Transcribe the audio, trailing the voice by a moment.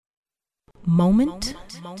Moment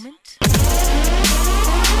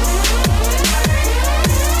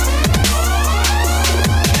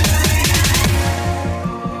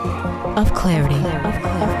of clarity.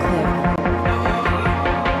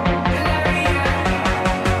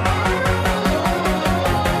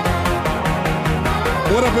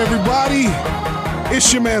 What up, everybody?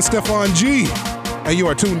 It's your man, Stefan G, and you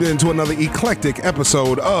are tuned in to another eclectic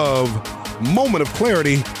episode of Moment of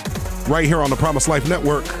Clarity right here on the Promised Life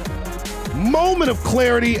Network. Moment of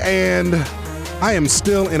Clarity, and I am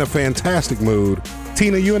still in a fantastic mood.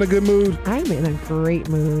 Tina, you in a good mood? I'm in a great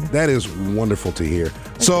mood. That is wonderful to hear.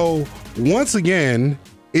 So, once again,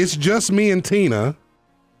 it's just me and Tina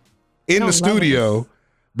in the studio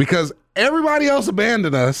because everybody else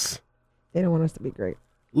abandoned us. They don't want us to be great.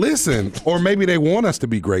 Listen, or maybe they want us to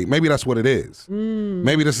be great. Maybe that's what it is.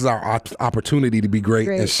 Maybe this is our opportunity to be great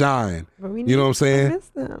and shine. You know what I'm saying?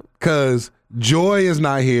 Because Joy is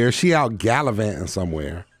not here. She out gallivanting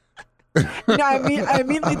somewhere. I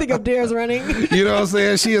immediately think of Dare's running. You know what I'm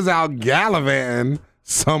saying? She is out gallivanting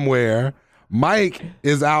somewhere. Mike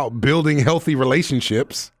is out building healthy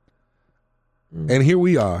relationships. And here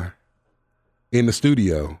we are in the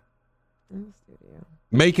studio.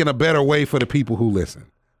 Making a better way for the people who listen.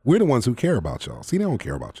 We're the ones who care about y'all. See, they don't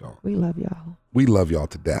care about y'all. We love y'all. We love y'all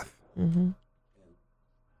to death. Mm-hmm.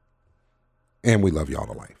 And we love y'all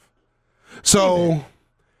to life. So,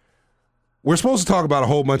 we're supposed to talk about a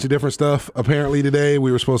whole bunch of different stuff, apparently, today.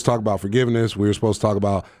 We were supposed to talk about forgiveness. We were supposed to talk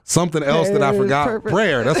about something else that I forgot. Purpose.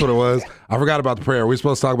 Prayer, that's what it was. I forgot about the prayer. We're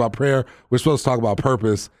supposed to talk about prayer. We're supposed to talk about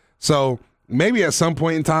purpose. So, maybe at some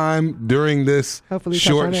point in time during this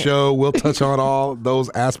short show, we'll touch on all those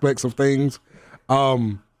aspects of things.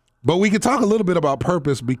 But we could talk a little bit about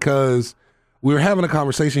purpose because we were having a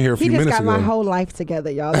conversation here a few minutes ago. He just got my whole life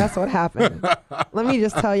together, y'all. That's what happened. Let me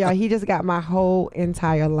just tell y'all, he just got my whole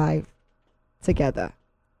entire life together.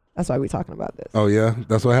 That's why we're talking about this. Oh, yeah?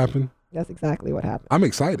 That's what happened? That's exactly what happened. I'm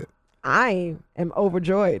excited. I am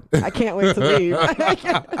overjoyed. I can't wait to leave.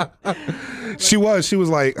 She was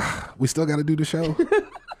like, we still got to do the show.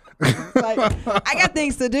 Like, I got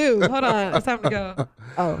things to do. Hold on. It's time to go.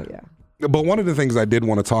 Oh, yeah. But one of the things I did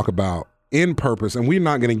want to talk about in purpose, and we're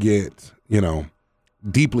not going to get,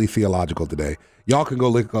 deeply theological today. Y'all can go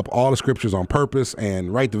look up all the scriptures on purpose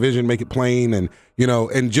and write the vision, make it plain, and,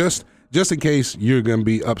 and just in case you're going to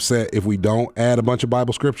be upset if we don't add a bunch of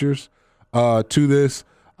Bible scriptures to this,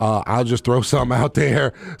 I'll just throw some out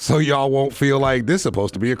there so y'all won't feel like this is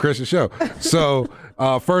supposed to be a Christian show. So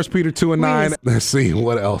 1 Peter 2:9, let's see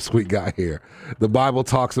what else we got here. The Bible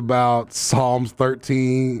talks about Psalms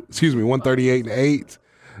 138:8.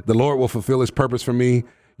 The Lord will fulfill his purpose for me.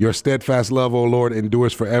 Your steadfast love, O Lord,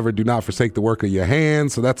 endures forever. Do not forsake the work of your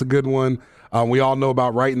hands. So that's a good one. We all know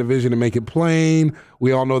about writing the vision and make it plain.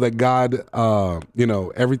 We all know that God,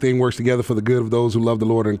 everything works together for the good of those who love the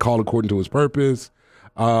Lord and called according to his purpose.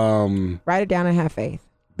 Write it down and have faith.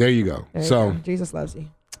 There you go. Jesus loves you.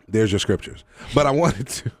 There's your scriptures. But I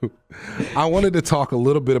wanted to talk a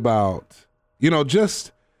little bit about,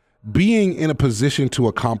 just being in a position to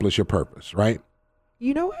accomplish your purpose, right?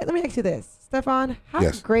 You know what? Let me ask you this, Stefan. How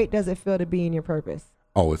great does it feel to be in your purpose?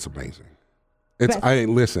 Oh, it's amazing.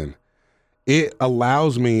 Listen, it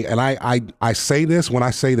allows me, and I say this, when I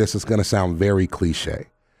say this, it's going to sound very cliche. Okay.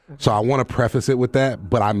 So I want to preface it with that,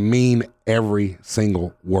 but I mean every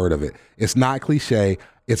single word of it. It's not cliche.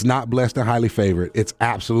 It's not blessed and highly favored. It's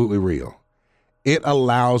absolutely real. It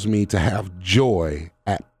allows me to have joy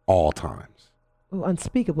at all times. Ooh,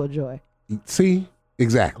 unspeakable joy. See?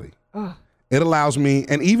 Exactly. It allows me,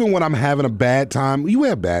 and even when I'm having a bad time, we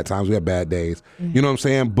have bad times, we have bad days, you know what I'm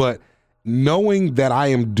saying? But knowing that I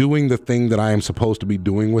am doing the thing that I am supposed to be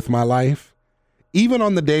doing with my life, even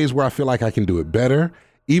on the days where I feel like I can do it better,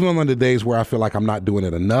 even on the days where I feel like I'm not doing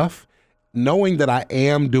it enough, knowing that I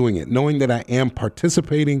am doing it, knowing that I am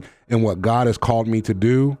participating in what God has called me to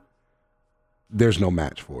do, there's no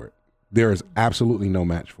match for it. There is absolutely no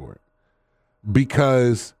match for it.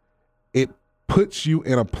 Because it puts you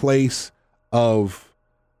in a place of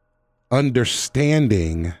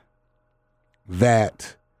understanding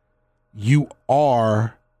that you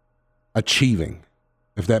are achieving,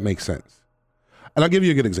 if that makes sense. And I'll give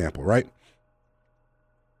you a good example, right?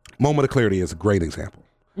 Moment of Clarity is a great example.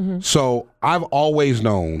 Mm-hmm. So I've always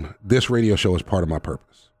known this radio show is part of my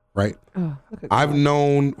purpose, right? I've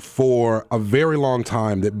known for a very long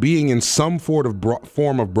time that being in some form of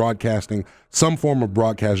broadcasting, some form of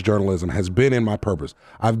broadcast journalism has been in my purpose.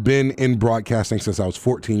 I've been in broadcasting since I was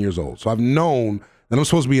 14 years old. So I've known that I'm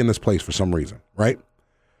supposed to be in this place for some reason, right?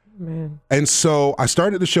 Man. And so I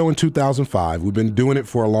started the show in 2005. We've been doing it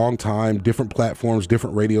for a long time, different platforms,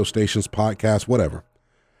 different radio stations, podcasts, whatever.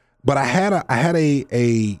 But I had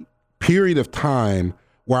a period of time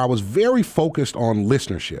where I was very focused on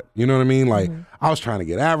listenership. You know what I mean? Like I was trying to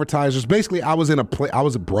get advertisers. Basically, I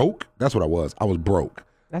was broke. That's what I was. I was broke.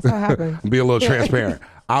 That's how it happens. Be a little transparent.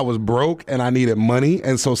 I was broke and I needed money.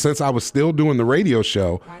 And so since I was still doing the radio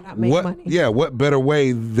show, why not make money? Yeah, what better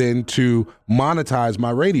way than to monetize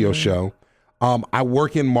my radio show? I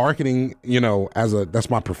work in marketing, that's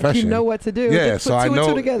my profession. You know what to do. Yeah, Just so put I two and know.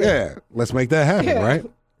 two together. Yeah, let's make that happen, right?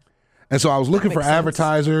 And so I was looking for makes sense.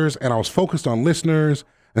 advertisers and I was focused on listeners.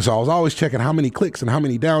 And so I was always checking how many clicks and how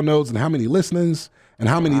many downloads and how many listeners and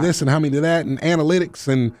how many this and how many that and analytics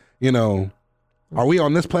and, are we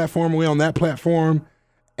on this platform? Are we on that platform?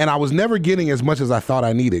 And I was never getting as much as I thought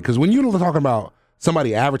I needed. Because when you're talking about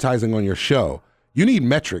somebody advertising on your show, you need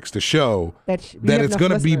metrics to show that it's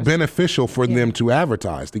going to be beneficial for them to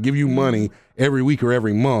advertise, to give you money every week or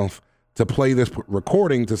every month to play this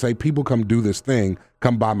recording to say, people come do this thing,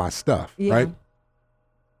 come buy my stuff, right?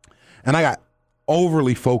 And I got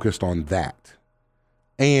overly focused on that.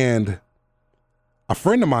 And a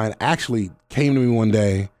friend of mine actually came to me one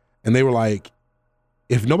day and they were like,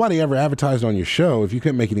 if nobody ever advertised on your show, if you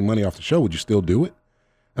couldn't make any money off the show, would you still do it?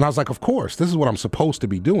 And I was like, of course, this is what I'm supposed to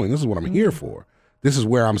be doing. This is what I'm here for. This is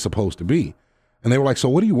where I'm supposed to be. And they were like, so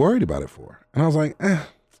what are you worried about it for? And I was like,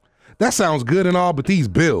 that sounds good and all, but these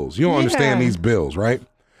bills, you don't understand these bills, right?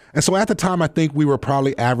 And so at the time, I think we were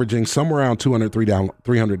probably averaging somewhere around 300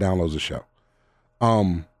 downloads a show.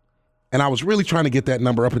 And I was really trying to get that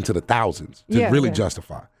number up into the thousands to really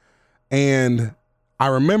justify. And I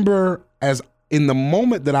remember in the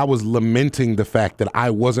moment that I was lamenting the fact that I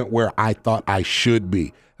wasn't where I thought I should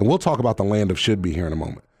be, and we'll talk about the land of should be here in a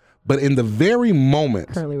moment. But in the very moment,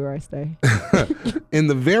 currently where I stay, in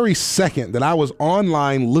the very second that I was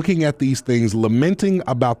online looking at these things, lamenting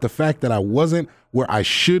about the fact that I wasn't where I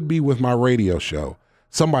should be with my radio show,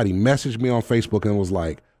 somebody messaged me on Facebook and was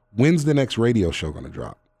like, when's the next radio show going to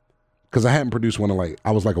drop? Because I hadn't produced one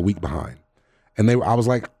I was like a week behind. And I was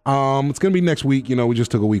like, it's going to be next week. We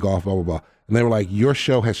just took a week off, blah, blah, blah. And they were like, your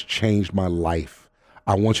show has changed my life.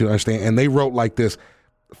 I want you to understand. And they wrote like this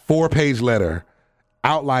 4-page letter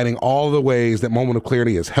outlining all the ways that Moment of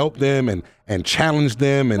Clarity has helped them and challenged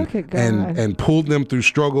them and pulled them through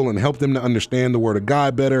struggle and helped them to understand the Word of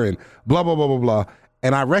God better and blah, blah, blah, blah, blah.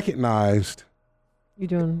 And I recognized I'm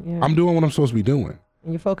doing what I'm supposed to be doing.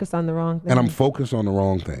 And you're focused on the wrong thing. And I'm focused on the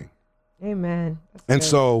wrong thing. Amen. And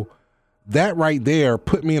so that right there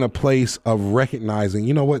put me in a place of recognizing,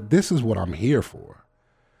 you know what, this is what I'm here for.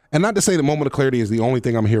 And not to say the Moment of Clarity is the only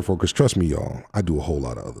thing I'm here for, because trust me, y'all, I do a whole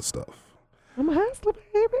lot of other stuff. I'm a hustler,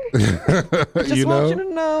 baby. I just want you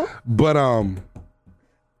to know.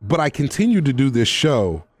 But I continue to do this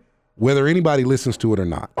show, whether anybody listens to it or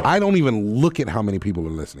not. I don't even look at how many people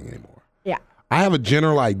are listening anymore. Yeah. I have a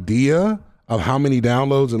general idea of how many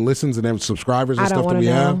downloads and listens and subscribers and stuff that we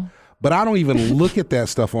have. But I don't even look at that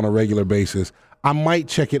stuff on a regular basis. I might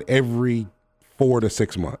check it every 4 to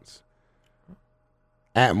 6 months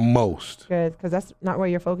at most. Good, because that's not where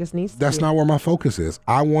your focus needs to be. That's not where my focus is.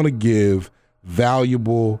 I want to give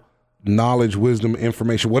valuable knowledge, wisdom,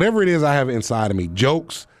 information, whatever it is I have inside of me.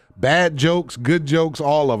 Jokes, bad jokes, good jokes,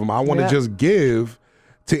 all of them. I want to just give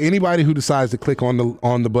to anybody who decides to click on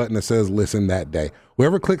the button that says listen that day.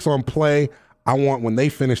 Whoever clicks on play, I want when they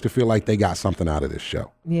finish to feel like they got something out of this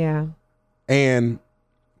show. Yeah. And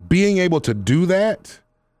being able to do that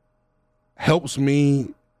helps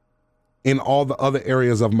me in all the other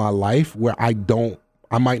areas of my life where I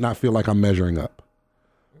might not feel like I'm measuring up,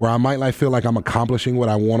 where I might not feel like I'm accomplishing what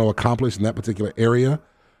I want to accomplish in that particular area.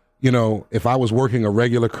 If I was working a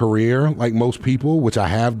regular career like most people, which I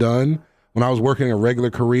have done, when I was working a regular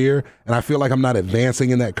career and I feel like I'm not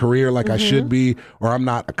advancing in that career like I should be, or I'm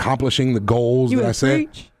not accomplishing the goals that I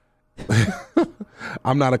set.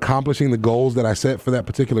 I'm not accomplishing the goals that I set for that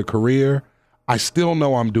particular career. I still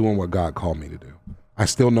know I'm doing what God called me to do. I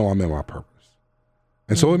still know I'm in my purpose.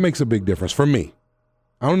 And so it makes a big difference for me.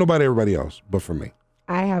 I don't know about everybody else, but for me.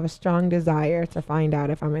 I have a strong desire to find out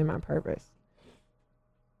if I'm in my purpose.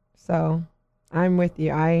 So I'm with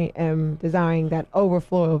you. I am desiring that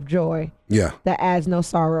overflow of joy. Yeah. That adds no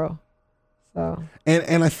sorrow. So.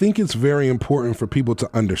 And I think it's very important for people to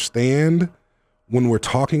understand when we're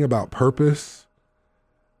talking about purpose.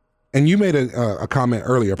 And you made a comment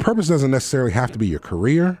earlier. Purpose doesn't necessarily have to be your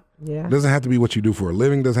career. Yeah. It doesn't have to be what you do for a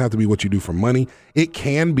living. It doesn't have to be what you do for money. It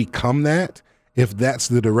can become that if that's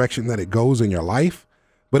the direction that it goes in your life,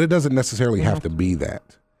 but it doesn't necessarily have to be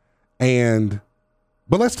that.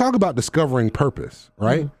 But let's talk about discovering purpose,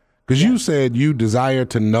 right? Because you said you desire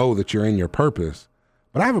to know that you're in your purpose,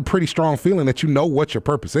 but I have a pretty strong feeling that you know what your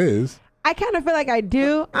purpose is. I kind of feel like I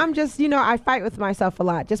do. I'm just, I fight with myself a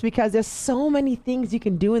lot just because there's so many things you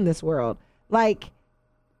can do in this world. Like,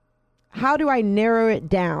 how do I narrow it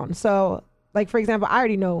down? So, like, for example, I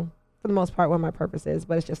already know for the most part what my purpose is,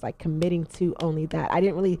 but it's just like committing to only that. I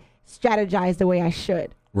didn't really strategize the way I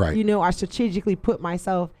should. Right. I strategically put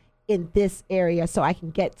myself in this area so I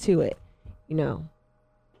can get to it,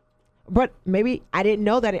 But maybe I didn't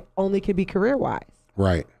know that it only could be career-wise.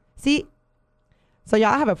 Right. See, so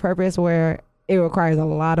y'all have a purpose where it requires a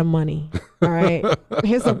lot of money, all right?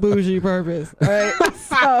 It's a bougie purpose, all right?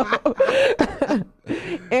 So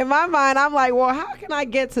in my mind, I'm like, well, how can I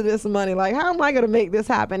get to this money? Like, how am I going to make this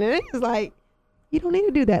happen? And it's like, you don't need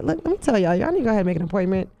to do that. Let me tell y'all need to go ahead and make an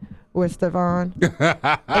appointment with Stefan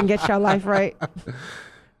and get your life right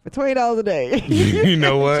for $20 a day. You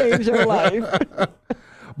know what? Change your life.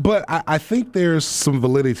 But I think there's some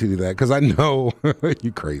validity to that because I know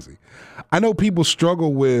you crazy. I know people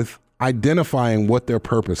struggle with identifying what their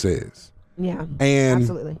purpose is. Yeah, and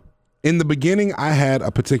absolutely. In the beginning, I had a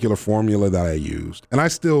particular formula that I used, and I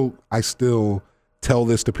still tell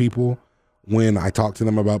this to people when I talk to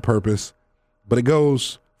them about purpose. But it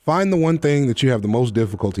goes: find the one thing that you have the most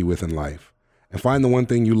difficulty with in life, and find the one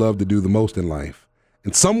thing you love to do the most in life.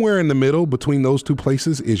 And somewhere in the middle between those two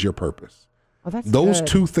places is your purpose. Oh, that's those good.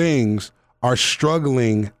 two things are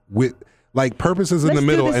struggling with, like, purpose is in the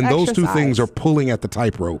middle, and those two things are pulling at the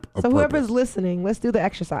tightrope of So whoever's purpose. listening, let's do the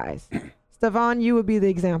exercise. Stefan, you would be the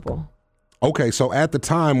example. Okay, so at the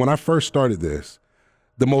time when I first started this,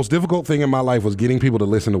 the most difficult thing in my life was getting people to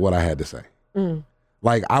listen to what I had to say.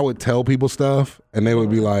 Like, I would tell people stuff, and they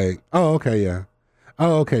would be like, oh, okay, yeah.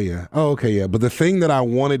 Oh, okay, yeah. Oh, okay, yeah. But the thing that I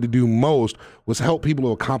wanted to do most was help people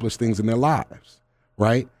to accomplish things in their lives,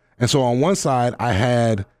 right? And so on one side, I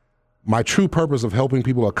had my true purpose of helping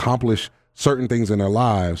people accomplish certain things in their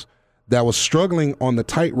lives that was struggling on the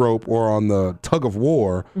tightrope or on the tug of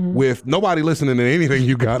war with nobody listening to anything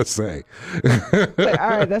you got to say. Like, all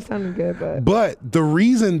right, that sounded good. But the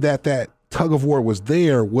reason that tug of war was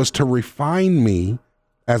there was to refine me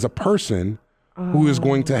as a person who is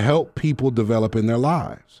going to help people develop in their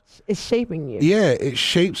lives. It's shaping you. Yeah, it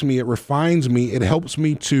shapes me. It refines me. It helps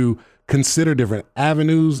me to consider different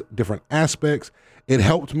avenues, different aspects. It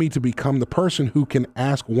helped me to become the person who can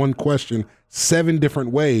ask one question 7 different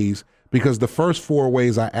ways, because the first 4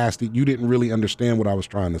 ways I asked it, you didn't really understand what I was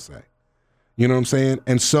trying to say. You know what I'm saying?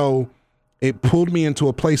 And so it pulled me into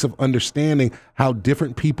a place of understanding how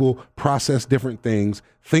different people process different things,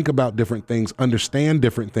 think about different things, understand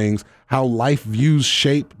different things, how life views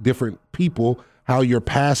shape different people, how your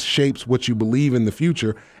past shapes what you believe in the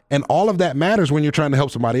future. And all of that matters when you're trying to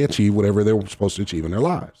help somebody achieve whatever they're supposed to achieve in their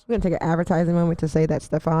lives. We're going to take an advertising moment to say that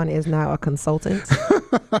Stefan is now a consultant.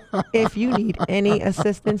 If you need any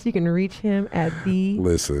assistance, you can reach him at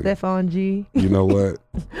Stefan G. You know what?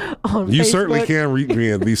 On you Facebook. certainly can reach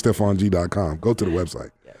me at thestefang.com. Go to the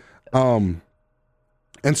website.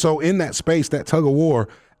 And so in that space, that tug of war,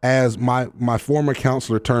 as my former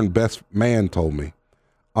counselor turned best man told me,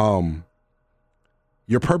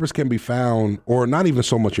 your purpose can be found, or not even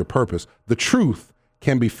so much your purpose, the truth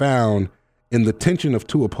can be found in the tension of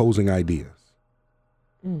 2 opposing ideas.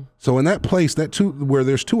 So in that place, where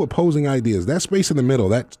there's 2 opposing ideas, that space in the middle,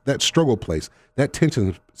 that struggle place, that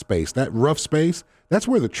tension space, that rough space, that's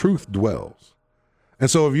where the truth dwells.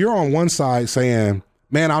 And so if you're on one side saying,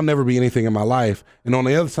 man, I'll never be anything in my life, and on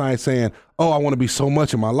the other side saying, oh, I want to be so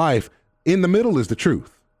much in my life, in the middle is the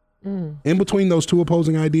truth. In between those 2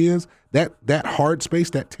 opposing ideas, that hard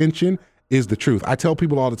space, that tension is the truth. I tell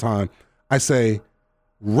people all the time, I say,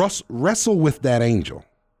 wrestle with that angel.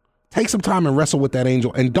 Take some time and wrestle with that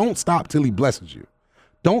angel, and don't stop till he blesses you.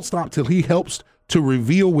 Don't stop till he helps to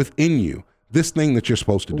reveal within you this thing that you're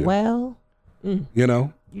supposed to do. Well, you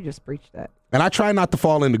know? You just preached that. And I try not to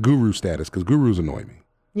fall into guru status, because gurus annoy me.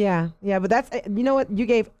 Yeah, but that's, you know what? You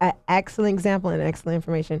gave an excellent example and excellent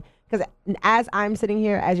information. Because as I'm sitting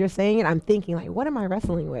here, as you're saying it, I'm thinking, like, what am I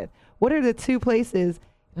wrestling with? What are the 2 places?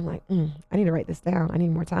 I'm like, I need to write this down. I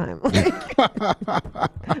need more time.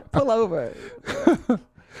 Pull over.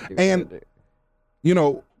 And,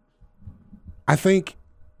 I think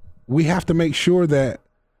we have to make sure that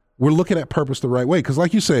we're looking at purpose the right way. Because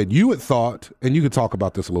like you said, you had thought, and you could talk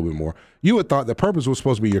about this a little bit more, you had thought that purpose was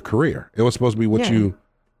supposed to be your career. It was supposed to be what you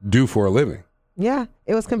do for a living. Yeah,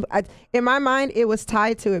 it was in my mind, it was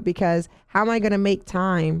tied to it, because how am I going to make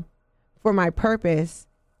time for my purpose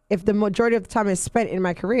if the majority of the time is spent in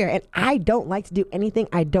my career? And I don't like to do anything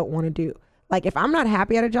I don't want to do. Like, if I'm not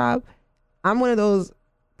happy at a job, I'm one of those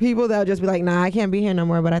people that'll just be like, nah, I can't be here no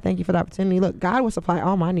more, but I thank you for the opportunity. Look, God will supply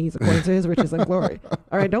all my needs according to his riches and glory.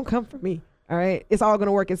 All right, don't come for me. All right, it's all going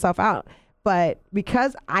to work itself out. But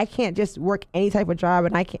because I can't just work any type of job,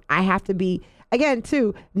 and I have to be, again,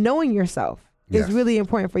 too, knowing yourself is really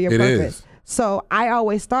important for your purpose. Is. So I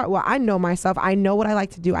always start, well, I know myself. I know what I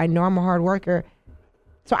like to do. I know I'm a hard worker.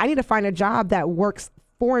 So I need to find a job that works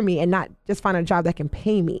for me and not just find a job that can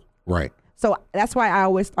pay me. Right. So that's why I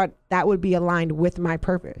always thought that would be aligned with my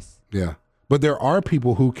purpose. Yeah. But there are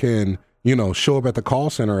people who can, show up at the call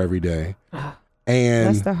center every day.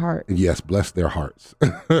 And bless their heart. Yes, bless their hearts.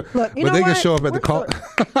 Look, but they can show up at the call.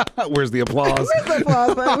 Where's the applause? Where's the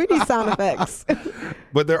applause, man? We need sound effects.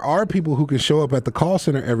 But there are people who can show up at the call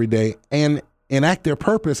center every day and enact their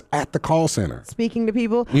purpose at the call center. Speaking to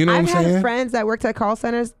people. You know what I'm saying? I've had friends that worked at call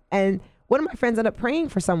centers, and one of my friends ended up praying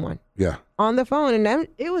for someone. Yeah. On the phone. And then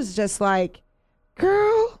it was just like,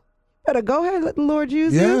 girl, better go ahead and let the Lord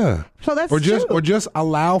use you. Yeah. So that's or just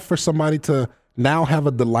allow for somebody to now have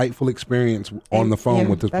a delightful experience on the phone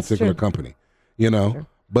with this particular company.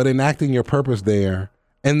 But enacting your purpose there.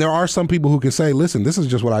 And there are some people who can say, listen, this is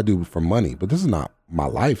just what I do for money, but this is not my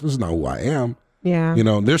life. This is not who I am. Yeah.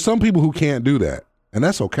 There's some people who can't do that, and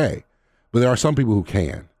that's okay. But there are some people who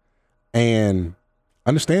can. And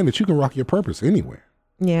understand that you can rock your purpose anywhere.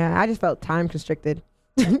 Yeah, I just felt time constricted.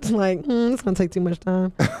 Like, it's going to take too much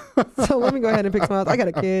time. So let me go ahead and pick someone else. I got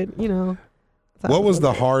a kid, What was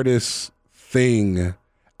the hardest thing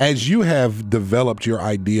as you have developed your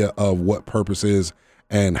idea of what purpose is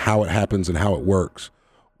and how it happens and how it works?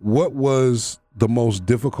 What was the most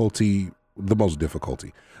difficult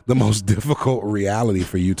reality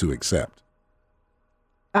for you to accept?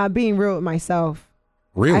 Being real with myself.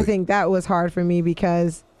 Really? I think that was hard for me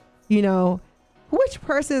because, which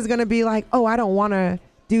person is going to be like, oh, I don't want to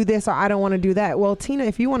do this or I don't want to do that. Well, Tina,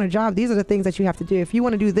 if you want a job, these are the things that you have to do. If you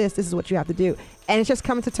want to do this, this is what you have to do. And it's just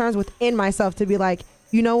coming to terms within myself to be like,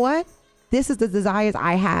 you know what? This is the desires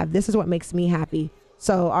I have. This is what makes me happy.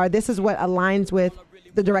 So, or this is what aligns with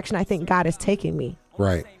the direction I think God is taking me.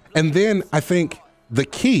 Right. And then I think the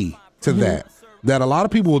key to that a lot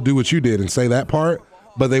of people will do what you did and say that part,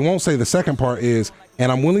 but they won't say the second part is,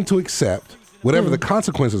 and I'm willing to accept whatever the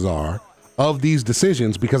consequences are of these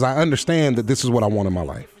decisions because I understand that this is what I want in my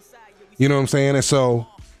life. You know what I'm saying? And so,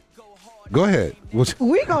 go ahead.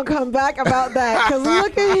 We're going to come back about that because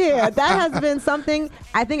look at here. That has been something,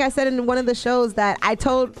 I think I said in one of the shows that I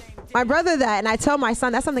told my brother that, and I tell my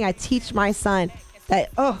son, that's something I teach my son that,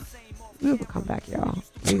 we will come back, y'all.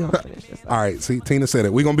 We're going to finish this up. All right. See, Tina said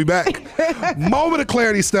it. We're going to be back. Moment of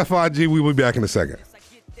clarity, Stefan G. We will be back in a second.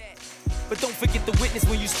 But don't forget the witness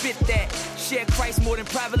when you spit that. Share Christ more than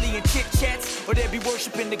privately in chit chats, or there be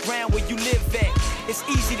worshiping the ground where you live at. It's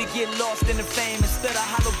easy to get lost in the fame. Instead of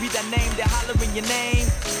hollow be that name, they're hollering your name.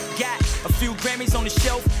 Got a few Grammys on the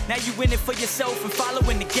shelf. Now you in it for yourself and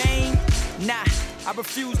following the game. Nah, I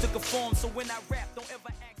refuse to conform. So when I rap, don't ever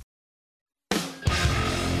act.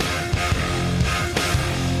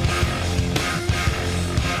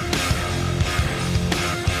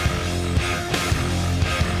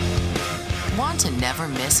 Want to never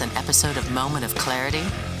miss an episode of Moment of Clarity?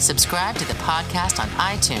 Subscribe to the podcast on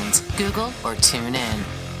iTunes, Google, or TuneIn.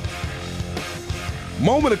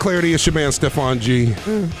 Moment of Clarity is your man, Stefan G.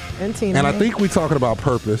 And Tina. And I think we're talking about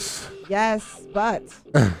purpose. Yes, but.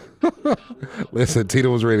 Listen, Tina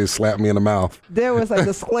was ready to slap me in the mouth. There was a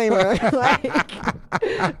disclaimer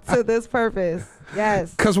to this purpose.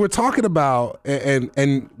 Yes. Because we're talking about,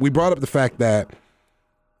 and we brought up the fact that,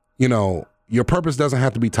 your purpose doesn't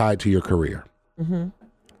have to be tied to your career. Mm-hmm.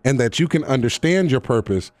 And that you can understand your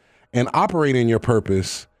purpose and operate in your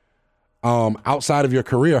purpose outside of your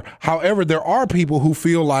career. However, there are people who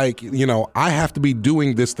feel like, I have to be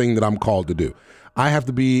doing this thing that I'm called to do.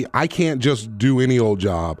 I can't just do any old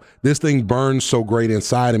job. This thing burns so great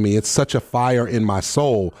inside of me. It's such a fire in my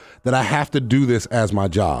soul that I have to do this as my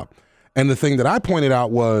job. And the thing that I pointed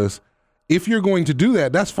out was, if you're going to do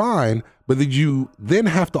that, that's fine, but that you then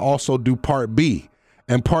have to also do part B.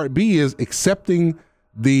 And part B is accepting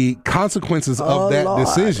the consequences of that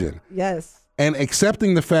decision. Yes. And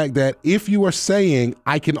accepting the fact that if you are saying,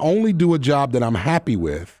 I can only do a job that I'm happy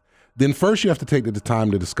with, then first you have to take the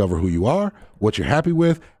time to discover who you are, what you're happy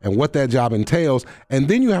with, and what that job entails. And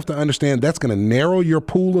then you have to understand that's going to narrow your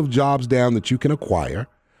pool of jobs down that you can acquire,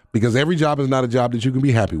 because every job is not a job that you can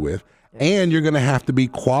be happy with. And you're going to have to be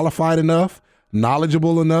qualified enough,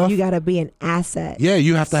 knowledgeable enough. You got to be an asset. Yeah,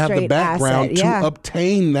 you have to have the background to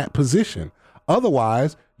obtain that position.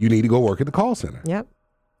 Otherwise, you need to go work at the call center. Yep.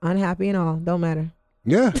 Unhappy and all. Don't matter.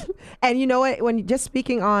 Yeah. And you know what? When just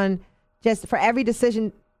speaking on just for every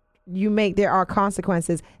decision, there are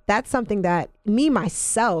consequences. That's something that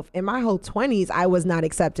myself, in my whole 20s, I was not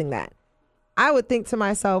accepting that. I would think to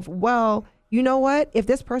myself, well, you know what? If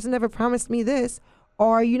this person never promised me this,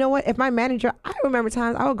 or you know what? If my manager, I remember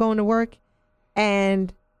times I would go into work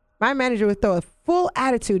and my manager would throw a full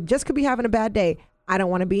attitude, just could be having a bad day. I don't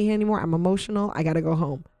want to be here anymore. I'm emotional. I got to go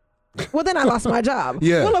home. Well, then I lost my job.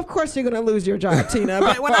 Yeah. Well, of course you're going to lose your job, Tina.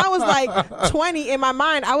 But when I was like 20, in my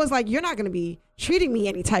mind, I was like, you're not going to be treating me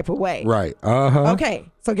any type of way. Right. Uh-huh. Okay.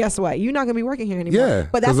 So guess what? You're not going to be working here anymore. Yeah.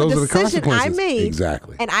 But that's a those decision I are the made.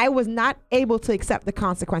 Exactly. And I was not able to accept the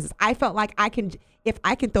consequences. I felt like if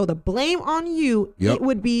I can throw the blame on you, Yep. it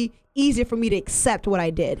would be easier for me to accept what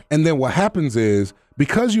I did. And then what happens is,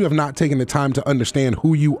 because you have not taken the time to understand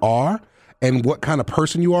who you are and what kind of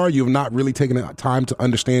person you are, you have not really taken the time to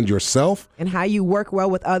understand yourself. And how you work well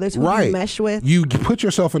with others, who Right. you mesh with. You put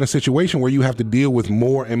yourself in a situation where you have to deal with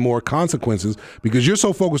more and more consequences because you're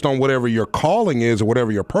so focused on whatever your calling is or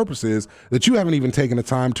whatever your purpose is that you haven't even taken the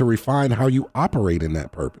time to refine how you operate in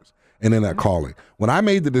that purpose and in that calling. When I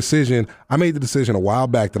made the decision a while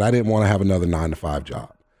back that I didn't want to have another 9-to-5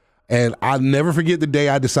 job. And I'll never forget the day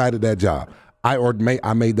I decided that job. I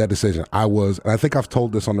made that decision. And I think I've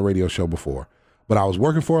told this on the radio show before, but I was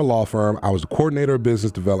working for a law firm. I was the coordinator of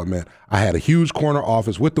business development. I had a huge corner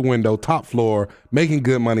office with the window, top floor, making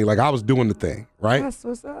good money. Like I was doing the thing, right? That's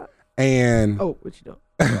what's up. And what you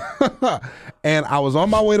doing? and I was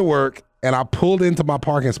on my way to work and I pulled into my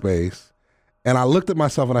parking space and I looked at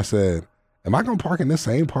myself and I said, am I going to park in this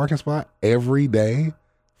same parking spot every day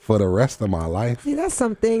for the rest of my life? See, that's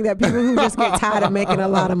something that people who just get tired of making a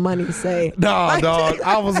lot of money say. No, dog.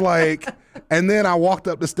 I was like, and then I walked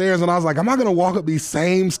up the stairs and I was like, am I going to walk up these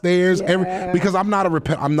same stairs because I'm not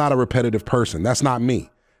a repetitive person. That's not me.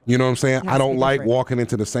 You know what I'm saying? I don't like walking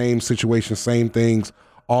into the same situation, same things,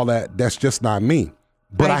 all that. That's just not me.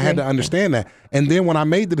 But I had to understand that. And then when I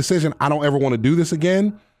made the decision, I don't ever want to do this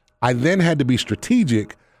again, I then had to be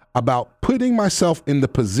strategic about putting myself in the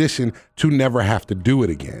position to never have to do it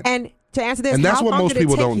again. And to answer this, and that's what most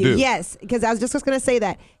people don't do. Yes, because I was just going to say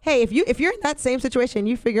that. Hey, if you're in that same situation,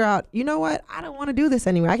 you figure out, you know what? I don't want to do this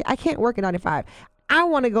anymore. I can't work at 9 to 5. I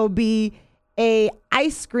want to go be a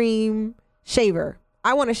ice cream shaver.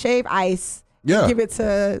 I want to shave ice. Yeah. Give it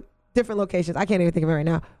to different locations. I can't even think of it right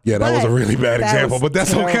now. Yeah, that was a really bad example, but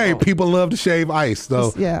that's terrible. Okay. People love to shave ice.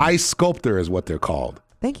 So Yeah. ice sculptor is what they're called.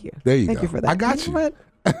 Thank you. There you Thank go. you for that. I got you. Know what?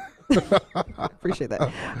 Appreciate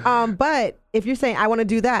that. But if you're saying I want to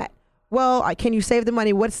do that, well, can you save the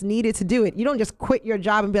money? What's needed to do it? You don't just quit your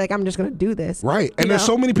job and be like, I'm just going to do this. Right. And there's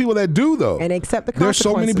so many people that do, though. And accept the There's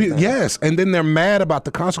consequences. so many people. Yes. And then they're mad about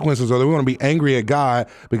the consequences, or they're going to be angry at God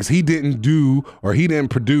because he didn't do, or he didn't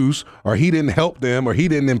produce, or he didn't help them, or he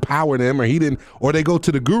didn't empower them, or they go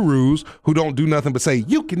to the gurus who don't do nothing but say,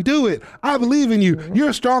 you can do it. I believe in you. Mm-hmm.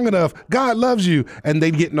 You're strong enough. God loves you. And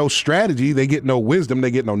they get no strategy. They get no wisdom.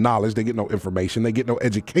 They get no knowledge. They get no information. They get no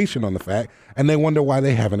education on the fact. And they wonder why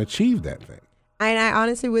they haven't achieved that thing. And I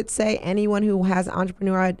honestly would say anyone who has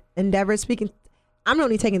entrepreneurial endeavors, I'm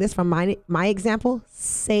only taking this from my example,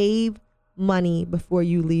 save money before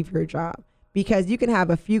you leave your job. Because you can have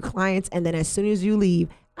a few clients and then as soon as you leave,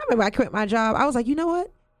 I remember I quit my job. I was like, you know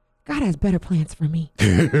what? God has better plans for me.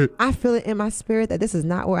 I feel it in my spirit that this is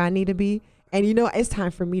not where I need to be. And you know, it's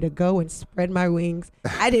time for me to go and spread my wings.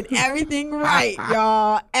 I did everything right,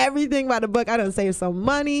 y'all. Everything by the book. I done saved some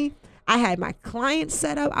money. I had my clients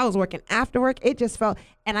set up. I was working after work. It just felt,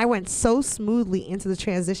 and I went so smoothly into the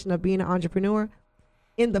transition of being an entrepreneur.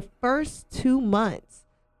 In the first 2 months,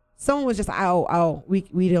 someone was just,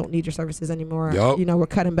 we don't need your services anymore. Yep. You know, we're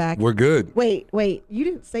cutting back. We're good. Wait, you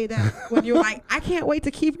didn't say that when you were like, I can't wait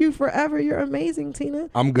to keep you forever. You're amazing, Tina.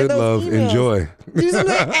 I'm good, love. Emails. Enjoy. You know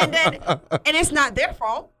what I'm saying? And it's not their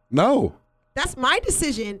fault. No. That's my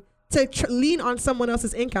decision to lean on someone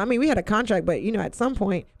else's income. I mean, we had a contract, but you know, at some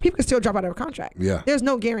point, people can still drop out of a contract. Yeah. There's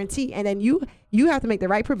no guarantee, and then you have to make the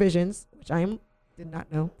right provisions, which did not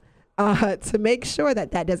know, to make sure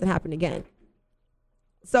that doesn't happen again.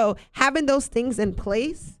 So having those things in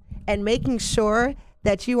place and making sure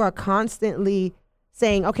that you are constantly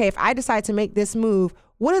saying, okay, if I decide to make this move,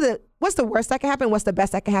 what's the worst that can happen? What's the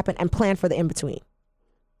best that can happen? And plan for the in between.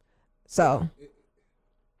 So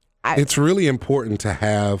it's really important to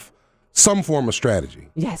have some form of strategy.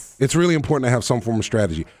 Yes. It's really important to have some form of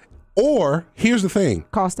strategy. Or here's the thing.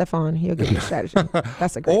 Call Stefan. He'll give you a strategy.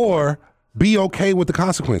 That's a great Or be okay with the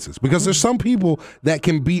consequences, because there's some people that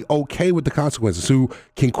can be okay with the consequences, who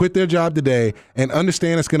can quit their job today and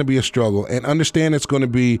understand it's going to be a struggle and understand it's going to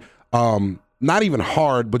be not even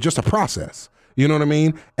hard, but just a process. You know what I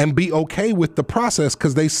mean? And be okay with the process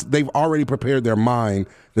because they've already prepared their mind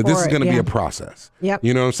that this is going to be a process. Yep.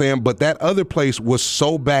 You know what I'm saying? But that other place was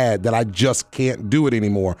so bad that I just can't do it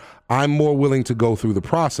anymore. I'm more willing to go through the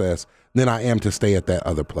process than I am to stay at that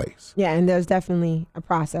other place. Yeah, and there's definitely a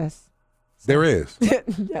process. There is.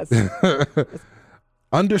 Yes.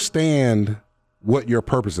 Understand what your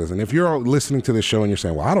purpose is. And if you're listening to this show and you're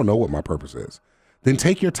saying, well, I don't know what my purpose is, then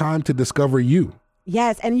take your time to discover you.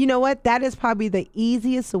 Yes, and you know what? That is probably the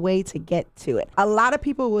easiest way to get to it. A lot of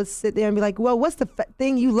people will sit there and be like, well, what's the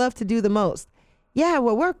thing you love to do the most? Yeah,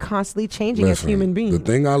 well, we're constantly changing as human beings. The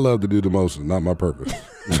thing I love to do the most is not my purpose.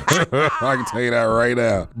 I can tell you that right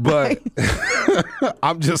now. But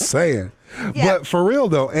I'm just saying. Yeah. But for real,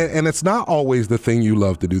 though, and it's not always the thing you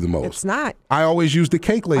love to do the most. It's not. I always use the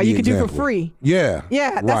cake lady you could example. do for free. Yeah.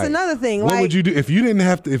 Yeah, that's another thing. What would you do if you didn't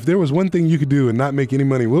have to, if there was one thing you could do and not make any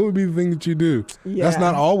money, what would be the thing that you do? Yeah. That's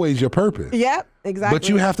not always your purpose. Yep, exactly. But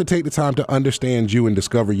you have to take the time to understand you and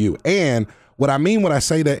discover you. And what I mean when I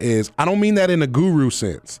say that is, I don't mean that in a guru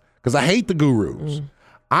sense, because I hate the gurus.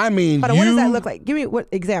 I mean, what does that look like? Give me what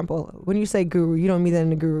example. When you say guru, you don't mean that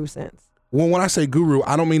in the guru sense. Well, when I say guru,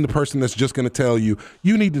 I don't mean the person that's just going to tell you,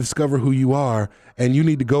 you need to discover who you are and you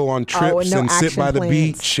need to go on trips and sit by the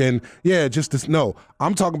beach and no.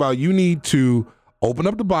 I'm talking about you need to open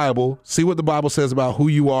up the Bible, see what the Bible says about who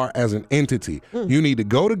you are as an entity. You need to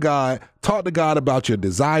go to God, talk to God about your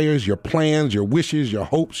desires, your plans, your wishes, your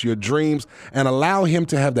hopes, your dreams, and allow him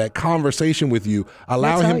to have that conversation with you.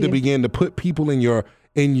 Allow him to begin to put people in your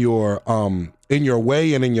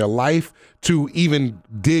way and in your life to even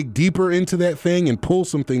dig deeper into that thing and pull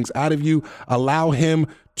some things out of you. Allow him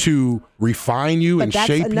to refine you and shape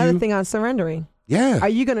you. That's another thing on surrendering. Yeah. Are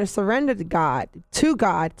you going to surrender to God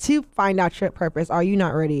to find out your purpose? Are you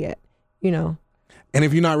not ready yet? You know. And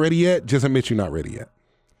if you're not ready yet, just admit you're not ready yet.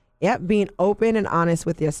 Yep, being open and honest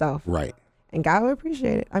with yourself. Right. And God will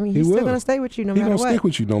appreciate it. I mean, he's still going to stay with you no matter what. He's going to stick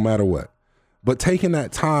with you no matter what. But taking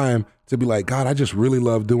that time to be like, God, I just really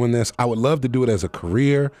love doing this. I would love to do it as a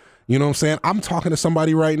career. You know what I'm saying? I'm talking to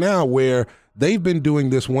somebody right now where they've been doing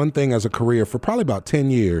this one thing as a career for probably about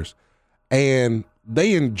 10 years. And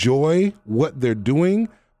they enjoy what they're doing,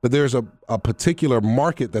 but there's a particular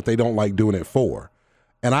market that they don't like doing it for.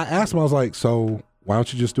 And I asked them, I was like, so why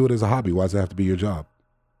don't you just do it as a hobby? Why does it have to be your job?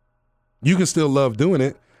 You can still love doing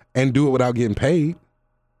it and do it without getting paid.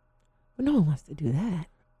 Well, no one wants to do that.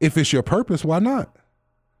 If it's your purpose, why not?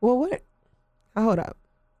 Well, what? Hold up.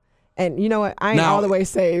 And you know what? I ain't all the way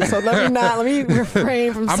saved, so let me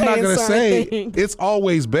refrain from saying certain things. I'm not going to say it's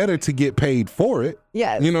always better to get paid for it.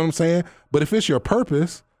 Yes. You know what I'm saying? But if it's your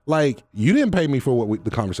purpose, like you didn't pay me for the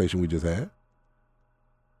conversation we just had.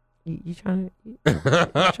 You trying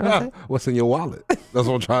to say? What's in your wallet? That's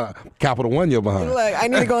what I'm trying to. Capital One, you're behind. Look, I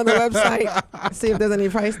need to go on the website, see if there's any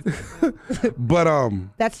price. But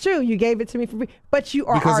that's true. You gave it to me for free, but you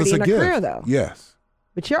are already in a career, though. Yes.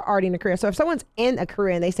 But you're already in a career. So if someone's in a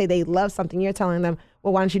career and they say they love something, you're telling them,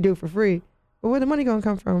 well, why don't you do it for free? Well, where the money going to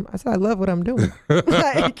come from? I said, I love what I'm doing.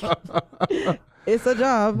 It's a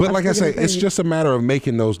job. But like I say, it's just a matter of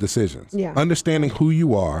making those decisions. Yeah. Understanding who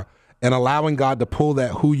you are and allowing God to pull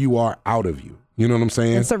that who you are out of you. You know what I'm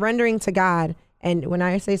saying? And surrendering to God. And when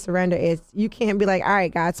I say surrender, it's you can't be like, all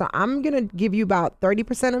right, God, so I'm going to give you about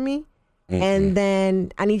 30% of me. Mm-hmm. And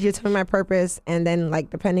then I need you to tell me my purpose. And then, like,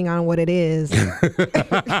 depending on what it is,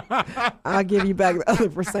 I'll give you back the other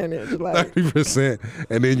percentage. Like 30%.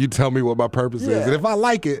 And then you tell me what my purpose is. And if I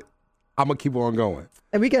like it, I'm going to keep on going.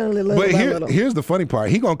 And we can little. Here's the funny part.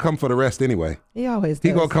 He going to come for the rest anyway. He always does.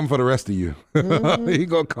 He going to come for the rest of you. Mm-hmm. He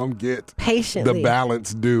going to come get patiently the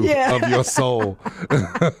balance due of your soul.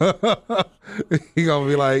 He going to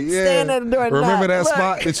be like, stand at the door. Remember that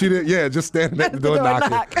spot that you didn't? Yeah, just standing at the door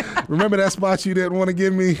knocking. Remember that spot you didn't want to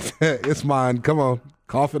give me? It's mine. Come on,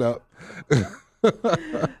 cough it up.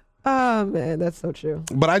 Oh man, that's so true.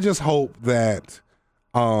 But I just hope that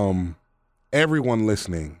everyone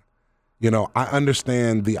listening, you know, I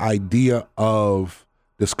understand the idea of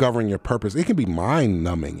discovering your purpose. It can be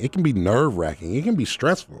mind-numbing. It can be nerve-wracking. It can be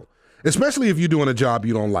stressful, especially if you're doing a job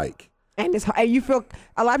you don't like. And you feel,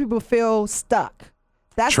 a lot of people feel stuck.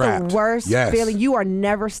 That's trapped. The worst feeling. You are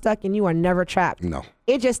never stuck and you are never trapped. No.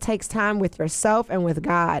 It just takes time with yourself and with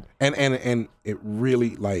God. And it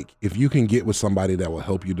really, like, if you can get with somebody that will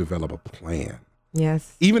help you develop a plan.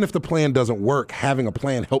 Yes. Even if the plan doesn't work, having a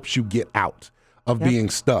plan helps you get out of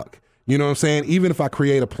being stuck. You know what I'm saying? Even if I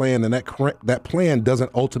create a plan and that plan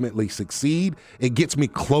doesn't ultimately succeed, it gets me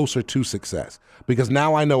closer to success. Because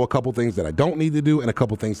now I know a couple things that I don't need to do and a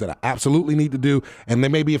couple things that I absolutely need to do. And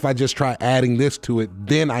then maybe if I just try adding this to it,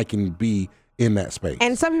 then I can be in that space.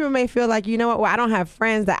 And some people may feel like, you know what, well, I don't have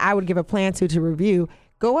friends that I would give a plan to review.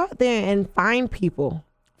 Go out there and find people.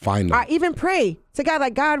 Find them. Or even pray to God,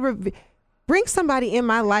 like, God, bring somebody in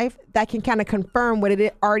my life that can kind of confirm what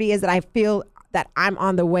it already is that I feel that I'm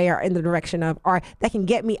on the way or in the direction of, or that can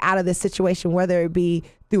get me out of this situation, whether it be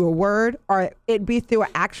through a word or it be through an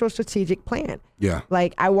actual strategic plan. Yeah.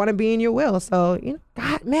 Like, I want to be in your will. So, you know,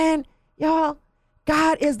 God, man, y'all,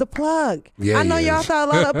 God is the plug. Yeah, I know y'all thought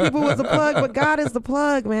a lot of people was the plug, but God is the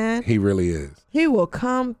plug, man. He really is. He will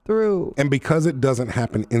come through. And because it doesn't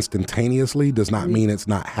happen instantaneously does not mean it's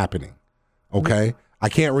not happening. Okay? I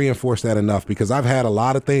can't reinforce that enough, because I've had a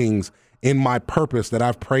lot of things in my purpose that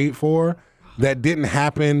I've prayed for that didn't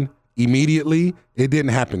happen immediately. It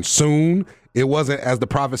didn't happen soon. It wasn't, as the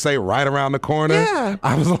prophets say, right around the corner. Yeah.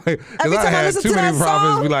 I was like, because I had too many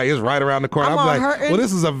prophets be like, it's right around the corner. I'm like, well,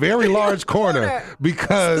 this is a very large corner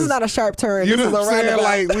because this is not a sharp turn. You know what I'm saying?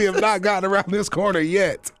 Like, we have not gotten around this corner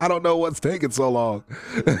yet. I don't know what's taking so long.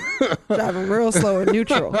 Driving real slow and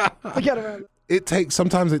neutral.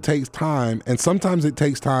 Sometimes it takes time, and sometimes it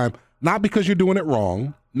takes time not because you're doing it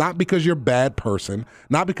wrong, not because you're a bad person,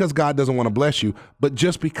 not because God doesn't want to bless you, but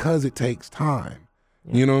just because it takes time.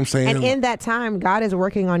 Yeah. You know what I'm saying? And in that time, God is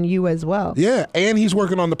working on you as well. Yeah, and he's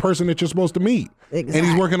working on the person that you're supposed to meet. Exactly. And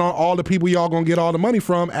he's working on all the people y'all gonna get all the money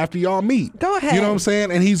from after y'all meet. Go ahead. You know what I'm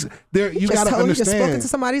saying? And he's there. You got to understand. Just spoken to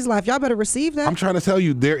somebody's life. Y'all better receive that. I'm trying to tell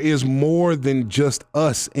you, there is more than just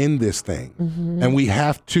us in this thing. Mm-hmm. And we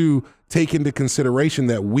have to take into consideration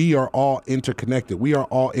that we are all interconnected. We are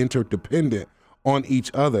all interdependent on each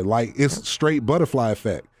other. Like, it's straight butterfly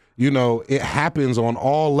effect. You know, it happens on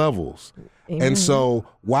all levels. Amen. And so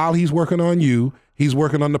while he's working on you, he's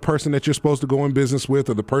working on the person that you're supposed to go in business with,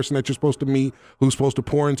 or the person that you're supposed to meet, who's supposed to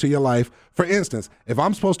pour into your life. For instance, if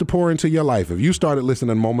I'm supposed to pour into your life, if you started listening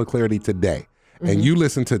to Moment of Clarity today, and you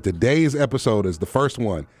listen to today's episode as the first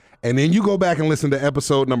one, and then you go back and listen to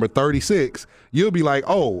episode number 36, you'll be like,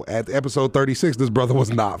 oh, at episode 36, this brother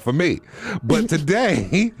was not for me. But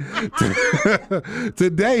today,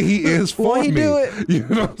 today he is for me. Do it? You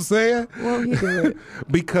know what I'm saying? Won't he do it?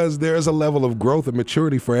 Because there's a level of growth and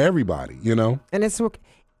maturity for everybody, you know? And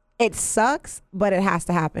it sucks, but it has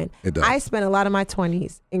to happen. It does. I spent a lot of my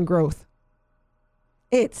 20s in growth.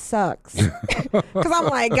 It sucks. Because I'm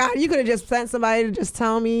like, God, you could have just sent somebody to just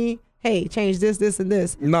tell me, hey, change this, this, and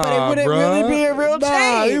this. Nah, but it wouldn't really be a real change.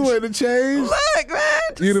 Nah, he wouldn't have changed. Look, man.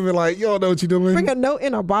 You'd have been like, you don't know what you're doing. Bring a note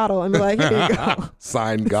in a bottle and be like, here you go.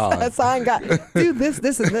 Sign God. Sign God. Do this,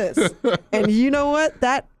 this, and this. And you know what?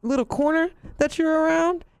 That little corner that you're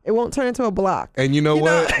around, it won't turn into a block. And you know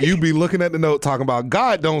what? You be looking at the note talking about,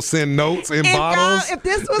 God don't send notes in bottles. If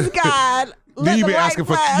this was God... Then you be asking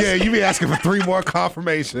for you be asking for 3 more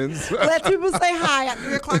confirmations. Let people say hi at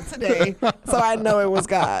 3:00 today, so I know it was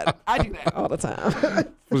God. I do that all the time.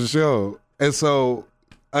 For sure. And so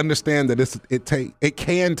understand that it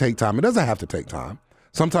can take time. It doesn't have to take time.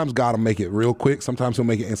 Sometimes God will make it real quick. Sometimes he'll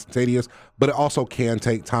make it instantaneous. But it also can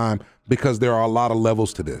take time, because there are a lot of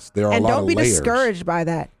levels to this. There are a lot of layers. And don't be discouraged by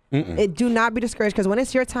that. Do not be discouraged, because when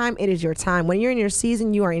it's your time, it is your time. When you're in your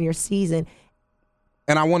season, you are in your season.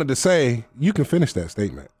 And I wanted to say, you can finish that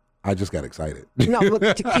statement. I just got excited. No,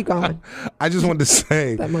 look, keep going. I just wanted to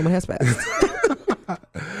say. That moment has passed.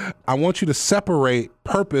 I want you to separate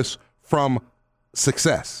purpose from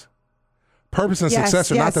success. Purpose and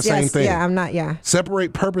success are not the same thing. Yeah, I'm not,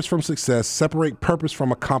 Separate purpose from success. Separate purpose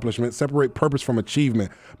from accomplishment. Separate purpose from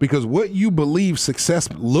achievement. Because what you believe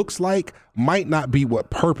success looks like might not be what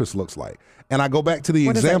purpose looks like. And I go back to the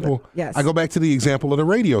example. Yes. I go back to the example of the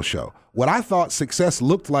radio show. What I thought success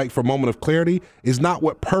looked like for Moment of Clarity is not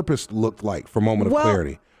what purpose looked like for Moment of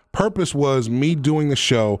Clarity. Purpose was me doing the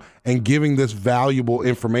show and giving this valuable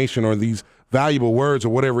information or these valuable words or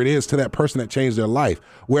whatever it is to that person that changed their life.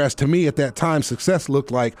 Whereas to me at that time, success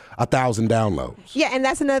looked like 1,000 downloads. Yeah, and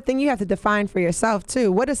that's another thing you have to define for yourself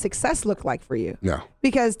too. What does success look like for you? No.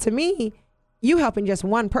 Because to me, you helping just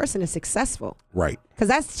one person is successful. Right. Because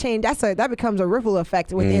that's change. That becomes a ripple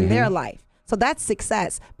effect within their life. So that's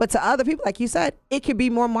success. But to other people, like you said, it could be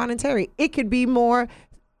more monetary. It could be more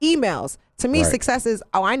emails. To me, success is,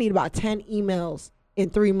 I need about 10 emails in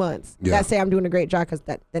 3 months. Yeah. That say I'm doing a great job, because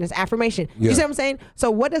then it's affirmation. Yeah. You see what I'm saying? So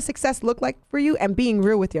what does success look like for you, and being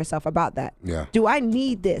real with yourself about that? Yeah. Do I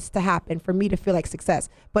need this to happen for me to feel like success?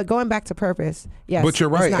 But going back to purpose, yes. But you're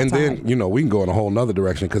right. And then, we can go in a whole nother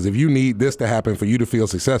direction, because if you need this to happen for you to feel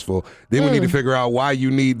successful, then we need to figure out why you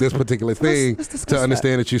need this particular thing to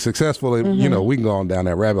understand that you're successful. And, we can go on down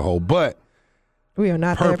that rabbit hole. But we are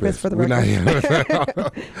not therapists for the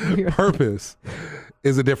record. Purpose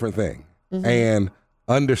is a different thing. And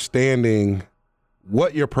understanding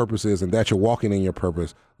what your purpose is and that you're walking in your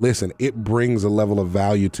purpose, listen, it brings a level of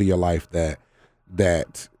value to your life that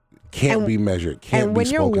can't be measured, can't be spoken about. And when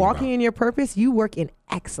you're walking in your purpose, you work in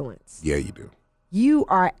excellence. Yeah, you do. You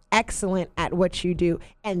are excellent at what you do.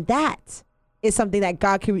 And that is something that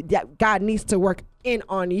God needs to work in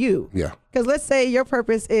on you. Yeah. Because let's say your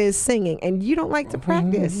purpose is singing and you don't like to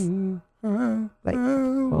practice. Like,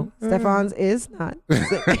 well, Stefan's is not.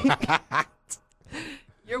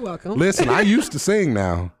 You're welcome. Listen, I used to sing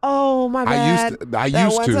now. Oh, my bad. I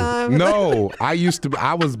used to. No, I used to.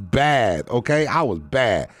 I was bad, okay? I was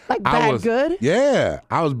bad. Like bad good? Yeah,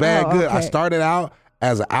 I was bad good. Okay. I started out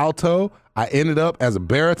as an alto. I ended up as a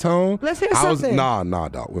baritone. Let's hear something. Nah,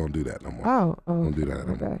 dog. We don't do that no more. Oh. We don't do that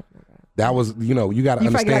no more. Okay. That was, you got to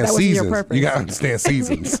understand seasons. You got to understand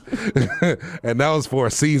seasons. And that was for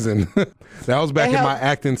a season. That was back in my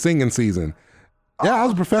acting, singing season. Yeah, I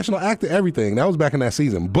was a professional actor, everything. That was back in that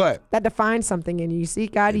season. But that defines something in you. See,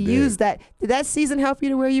 God used that. Did that season help you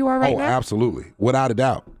to where you are right now? Oh, absolutely. Without a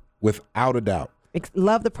doubt. Without a doubt.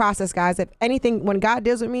 Love the process, guys. If anything, when God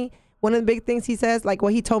deals with me, one of the big things he says, like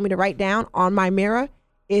what he told me to write down on my mirror,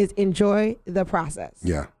 is enjoy the process.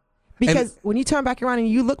 Yeah. Because when you turn back around and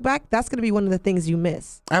you look back, that's going to be one of the things you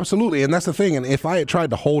miss. Absolutely. And that's the thing. And if I had tried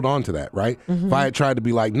to hold on to that, right? Mm-hmm. If I had tried to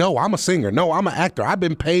be like, no, I'm a singer. No, I'm an actor. I've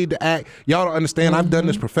been paid to act. Y'all don't understand. I've done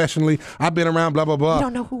this professionally. I've been around, blah, blah, blah. You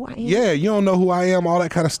don't know who I am. Yeah, you don't know who I am, all that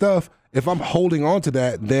kind of stuff. If I'm holding on to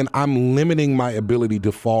that, then I'm limiting my ability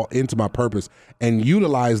to fall into my purpose and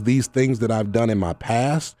utilize these things that I've done in my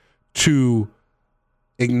past to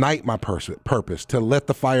ignite my purpose, to let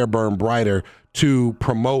the fire burn brighter, to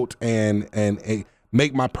promote and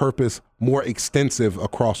make my purpose more extensive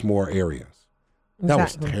across more areas. That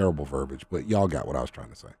was terrible verbiage, but y'all got what I was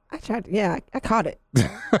trying to say. I tried. Yeah, I caught it.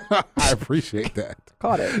 I appreciate that.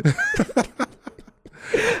 Caught it.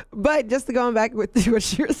 But just to go back with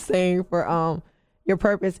what you're saying for your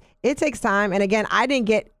purpose, it takes time. And again, I didn't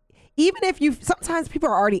get, even if sometimes people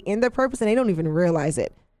are already in their purpose and they don't even realize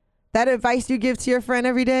it. That advice you give to your friend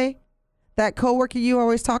every day, that coworker you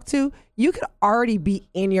always talk to, you could already be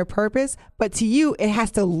in your purpose, but to you, it has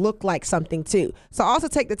to look like something too. So also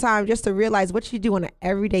take the time just to realize what you do on an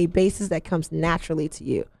everyday basis that comes naturally to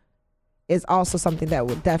you is also something that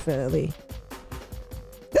would definitely.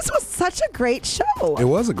 This was such a great show. It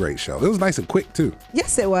was a great show. It was nice and quick too.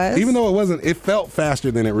 Yes, it was. Even though it felt faster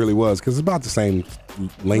than it really was because it's about the same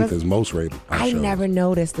length as most shows. I never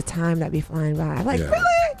noticed the time that be flying by. I'm like, really?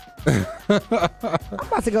 I'm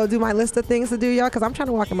about to go do my list of things to do, y'all, because I'm trying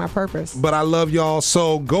to walk in my purpose. But I love y'all.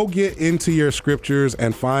 So go get into your scriptures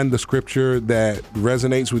and find the scripture that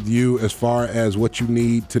resonates with you as far as what you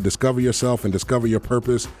need to discover yourself and discover your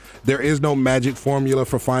purpose. There is no magic formula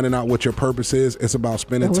for finding out what your purpose is. It's about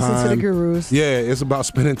spending time. Listen to the gurus. Yeah, it's about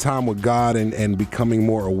spending time with God and becoming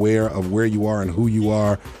more aware of where you are and who you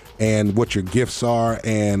are and what your gifts are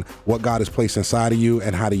and what God has placed inside of you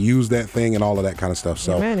and how to use that thing and all of that kind of stuff.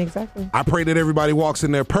 So Amen, exactly. I pray that everybody walks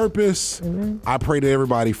in their purpose. Amen. I pray that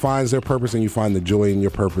everybody finds their purpose and you find the joy in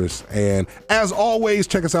your purpose. And as always,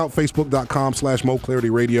 check us out,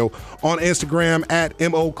 facebook.com/MoClarityRadio, on Instagram at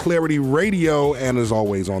MoClarityRadio, and as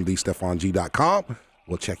always on thestefang.com.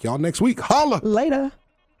 We'll check y'all next week. Holla! Later.